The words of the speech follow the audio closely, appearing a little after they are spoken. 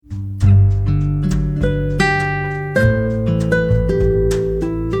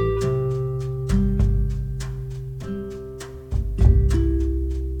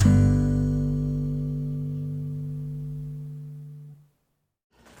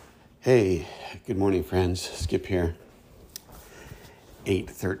Hey, good morning, friends. Skip here.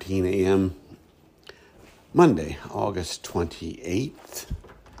 8:13 a.m. Monday, August 28th.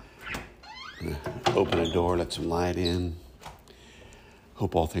 Open a door, let some light in.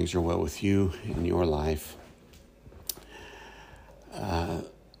 Hope all things are well with you in your life.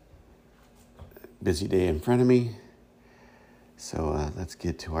 Busy day in front of me. So let's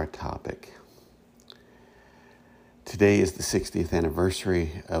get to our topic. Today is the 60th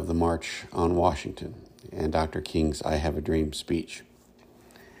anniversary of the March on Washington and Dr. King's I Have a Dream speech.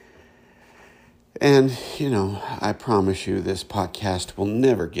 And, I promise you this podcast will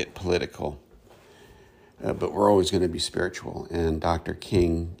never get political, but we're always going to be spiritual. And Dr.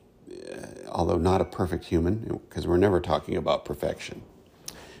 King, although not a perfect human, because we're never talking about perfection.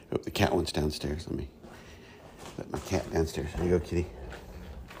 Oh, the cat wants downstairs. Let my cat downstairs. There you go, kitty.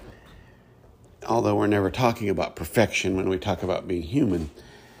 Although we're never talking about perfection when we talk about being human,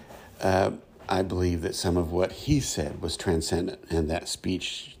 I believe that some of what he said was transcendent, and that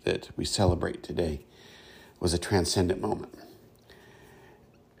speech that we celebrate today was a transcendent moment.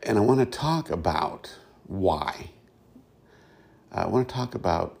 And I want to talk about why. I want to talk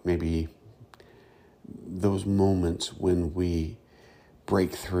about maybe those moments when we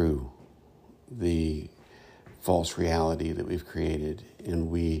break through the false reality that we've created and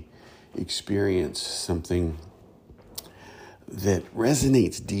we experience something that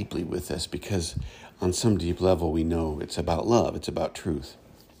resonates deeply with us, because on some deep level we know it's about love, it's about truth.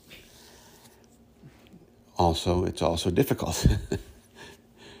 It's also difficult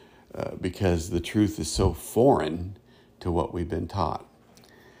because the truth is so foreign to what we've been taught.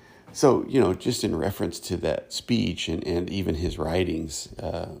 So, just in reference to that speech and even his writings,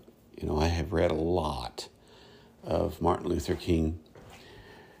 I have read a lot of Martin Luther King.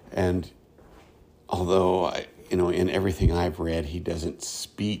 And although, in everything I've read, he doesn't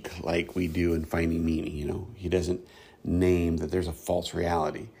speak like we do in Finding Meaning, He doesn't name that there's a false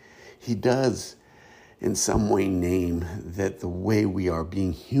reality. He does, in some way, name that the way we are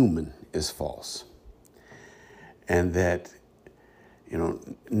being human is false. And that,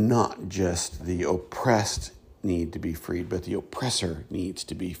 not just the oppressed need to be freed, but the oppressor needs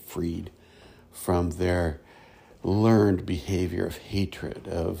to be freed from their learned behavior of hatred,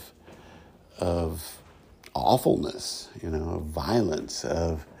 of awfulness, of violence,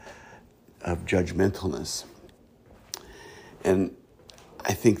 of judgmentalness. And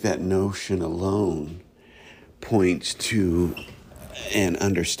I think that notion alone points to an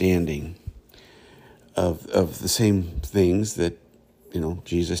understanding of the same things that,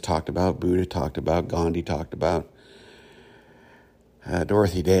 Jesus talked about, Buddha talked about, Gandhi talked about,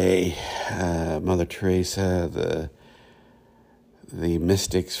 Dorothy Day, Mother Teresa, the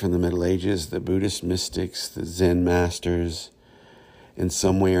mystics from the Middle Ages, the Buddhist mystics, the Zen masters. In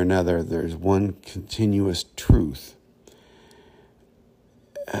some way or another, there's one continuous truth.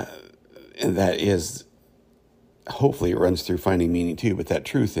 And that is, hopefully it runs through Finding Meaning too, but that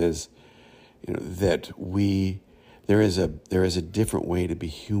truth is, that there is a different way to be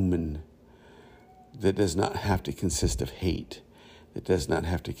human that does not have to consist of hate, that does not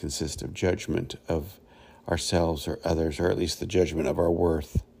have to consist of judgment of ourselves or others, or at least the judgment of our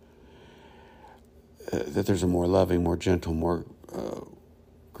worth. That there's a more loving, more gentle, more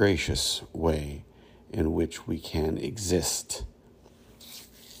gracious way in which we can exist.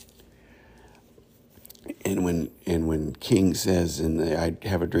 And when King says in the I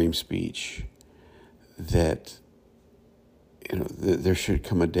Have a Dream speech that there should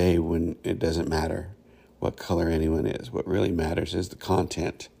come a day when it doesn't matter what color anyone is. What really matters is the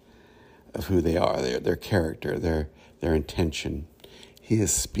content of who they are, their character, their intention. He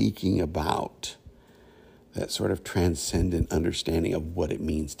is speaking about that sort of transcendent understanding of what it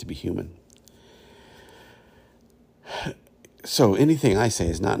means to be human. So anything I say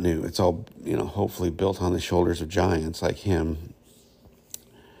is not new. It's all, hopefully built on the shoulders of giants like him.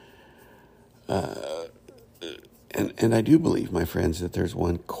 And I do believe, my friends, that there's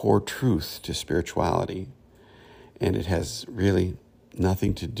one core truth to spirituality, and it has really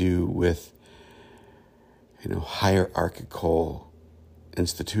nothing to do with, hierarchical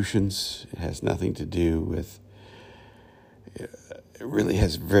institutions. It has nothing to do with, it really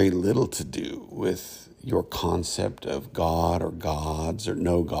has very little to do with your concept of God or gods or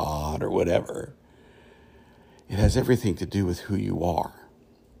no God or whatever. It has everything to do with who you are,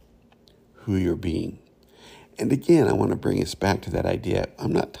 who you're being. And again, I want to bring us back to that idea.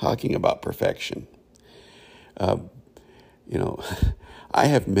 I'm not talking about perfection. I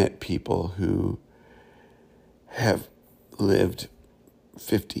have met people who have lived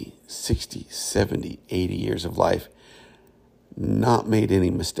 50, 60, 70, 80 years of life not made any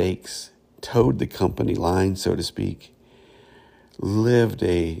mistakes, towed the company line, so to speak, lived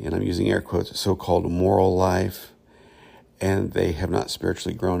and I'm using air quotes, a so-called moral life, and they have not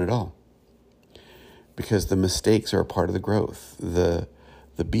spiritually grown at all. Because the mistakes are a part of the growth. The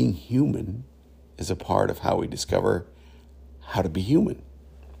being human is a part of how we discover how to be human.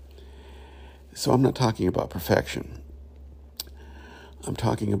 So I'm not talking about perfection. I'm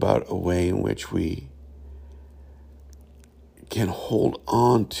talking about a way in which we can hold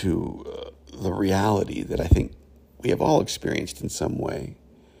on to the reality that I think we have all experienced in some way,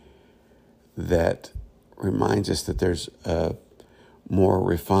 that reminds us that there's a more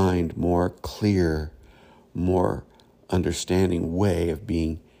refined, more clear, more understanding way of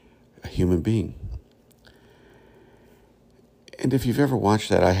being a human being. And if you've ever watched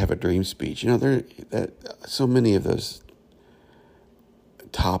that I Have a Dream speech, so many of those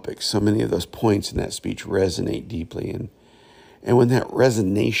topics, so many of those points in that speech resonate deeply. And when that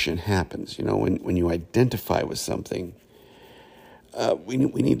resonation happens, when you identify with something, we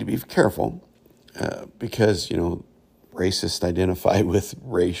need to be careful because, racists identify with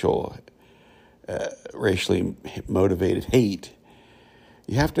racially motivated hate.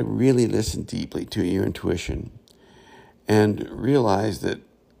 You have to really listen deeply to your intuition and realize that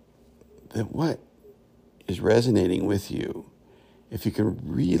what is resonating with you, if you can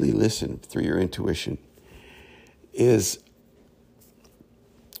really listen through your intuition, is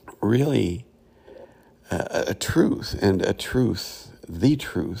really a truth, and the truth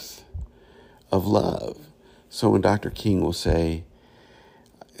of love. So when Dr. King will say,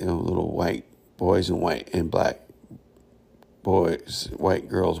 little white boys and black boys, white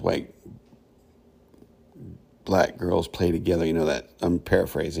girls, black girls play together, that I'm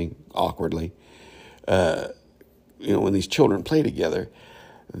paraphrasing awkwardly. When these children play together,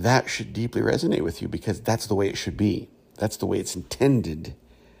 that should deeply resonate with you because that's the way it should be. That's the way it's intended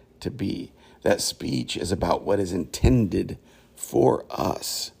to be. That speech is about what is intended for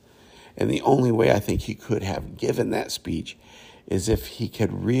us. And the only way I think he could have given that speech is if he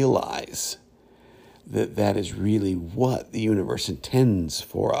could realize that is really what the universe intends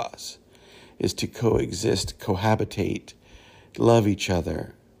for us, is to coexist, cohabitate, love each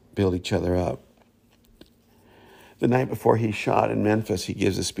other, build each other up. The night before he's shot in Memphis, he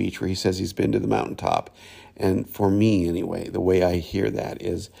gives a speech where he says he's been to the mountaintop. And for me, anyway, the way I hear that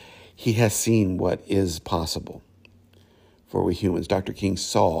is he has seen what is possible for we humans. Dr. King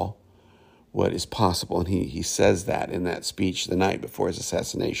saw what is possible, and he says that in that speech the night before his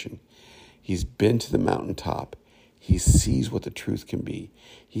assassination. He's been to the mountaintop. He sees what the truth can be.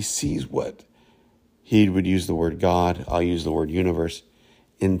 He sees what, he would use the word God, I'll use the word universe,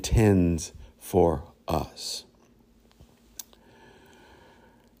 intends for us.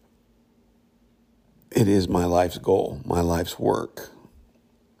 It is my life's goal, my life's work,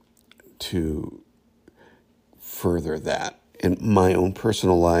 to further that in my own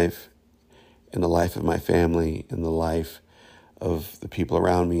personal life, in the life of my family, in the life of the people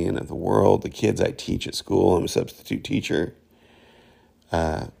around me and of the world, the kids I teach at school. I'm a substitute teacher.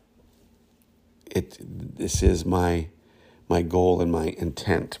 This is my goal and my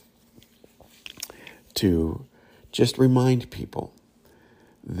intent, to just remind people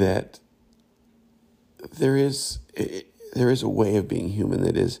that there is a way of being human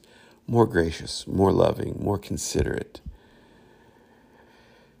that is more gracious, more loving, more considerate.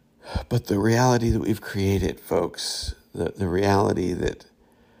 But the reality that we've created, folks, the reality that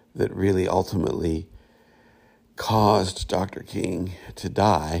really ultimately caused Dr. King to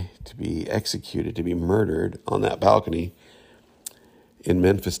die, to be executed, to be murdered on that balcony in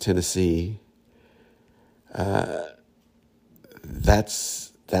Memphis, Tennessee, that's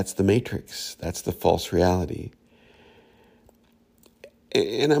the matrix. That's the false reality.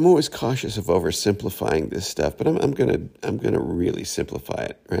 And I'm always cautious of oversimplifying this stuff, but I'm gonna really simplify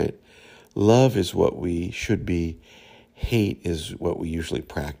it, right? Love is what we should be. Hate is what we usually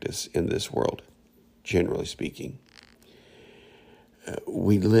practice in this world, generally speaking.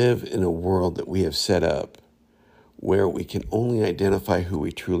 We live in a world that we have set up where we can only identify who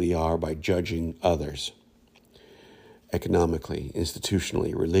we truly are by judging others, economically,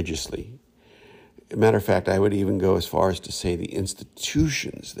 institutionally, religiously. As a matter of fact, I would even go as far as to say the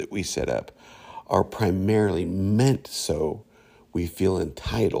institutions that we set up are primarily meant so we feel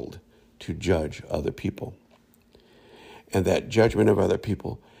entitled to judge other people. And that judgment of other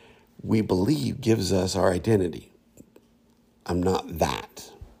people, we believe, gives us our identity. I'm not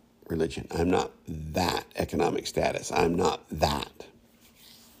that religion. I'm not that economic status. I'm not that.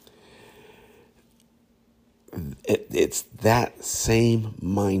 It's that same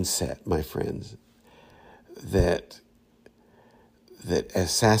mindset, my friends, that that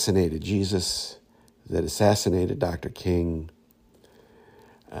assassinated Jesus, that assassinated Dr. King,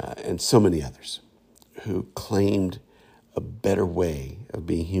 and so many others who claimed a better way of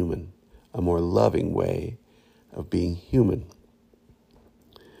being human, a more loving way of being human.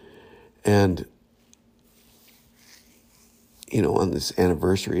 And, on this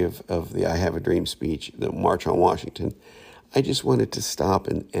anniversary of the I Have a Dream speech, the March on Washington, I just wanted to stop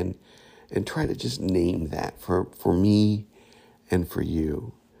and try to just name that for me and for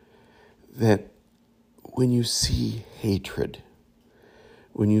you, that when you see hatred,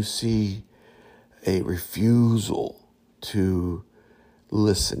 when you see a refusal to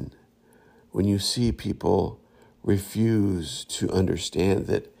listen, when you see people refuse to understand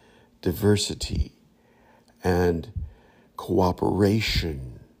that diversity and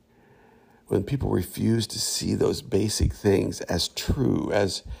cooperation, when people refuse to see those basic things as true,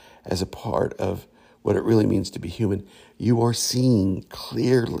 as a part of what it really means to be human, you are seeing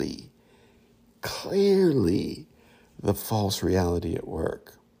clearly the false reality at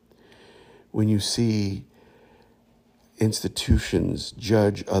work. When you see institutions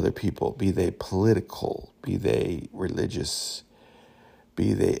judge other people, be they political, be they religious,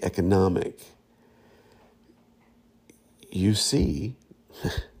 be they economic, you see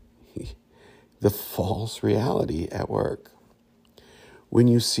the false reality at work. When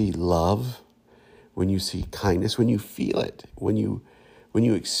you see love, when you see kindness, when you feel it, when you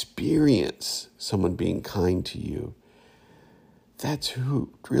experience someone being kind to you, that's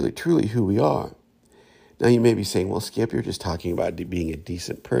truly who we are. Now you may be saying, well, Skip, you're just talking about being a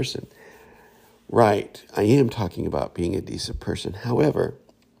decent person. Right, I am talking about being a decent person. However,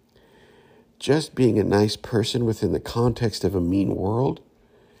 just being a nice person within the context of a mean world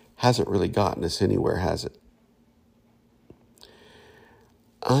hasn't really gotten us anywhere, has it?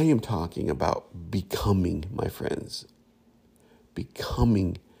 I am talking about becoming, my friends,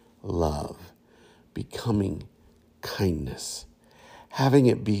 becoming love, becoming kindness, having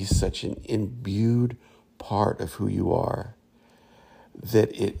it be such an imbued part of who you are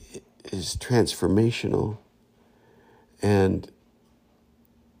that it is transformational and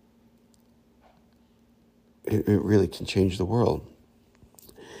it really can change the world.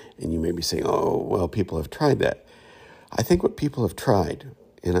 And you may be saying, oh, well, people have tried that. I think what people have tried,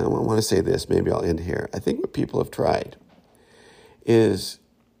 and I want to say this, maybe I'll end here. I think what people have tried is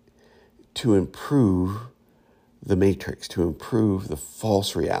to improve the matrix, to improve the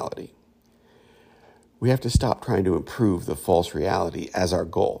false reality. We have to stop trying to improve the false reality as our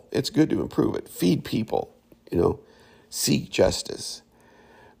goal. It's good to improve it. Feed people, seek justice.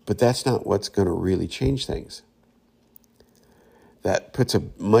 But that's not what's going to really change things. That puts a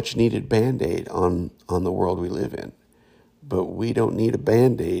much needed Band-Aid on the world we live in. But we don't need a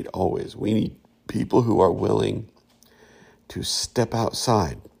Band-Aid always. We need people who are willing to step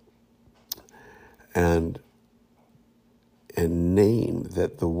outside and name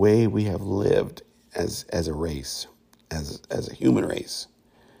that the way we have lived as a race, as a human race,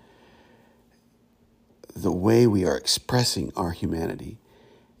 the way we are expressing our humanity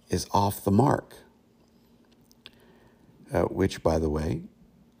is off the mark. Which, by the way,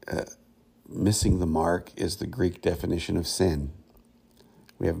 missing the mark is the Greek definition of sin.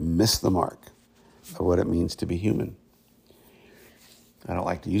 We have missed the mark of what it means to be human. I don't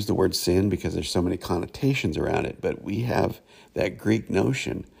like to use the word sin because there's so many connotations around it, but we have that Greek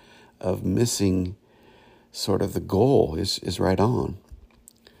notion of missing sort of the goal is right on.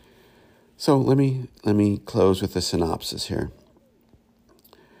 So let me close with a synopsis here.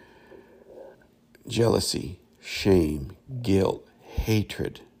 Jealousy, shame, guilt,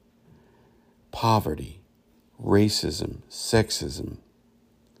 hatred, poverty, racism, sexism,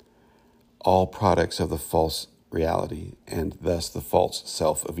 all products of the false reality and thus the false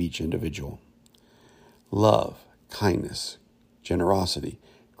self of each individual. Love, kindness, generosity,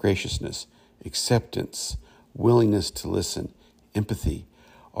 graciousness, acceptance, willingness to listen, empathy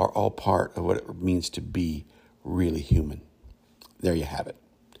are all part of what it means to be really human. There you have it.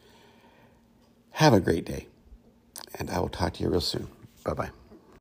 Have a great day, and I will talk to you real soon. Bye-bye.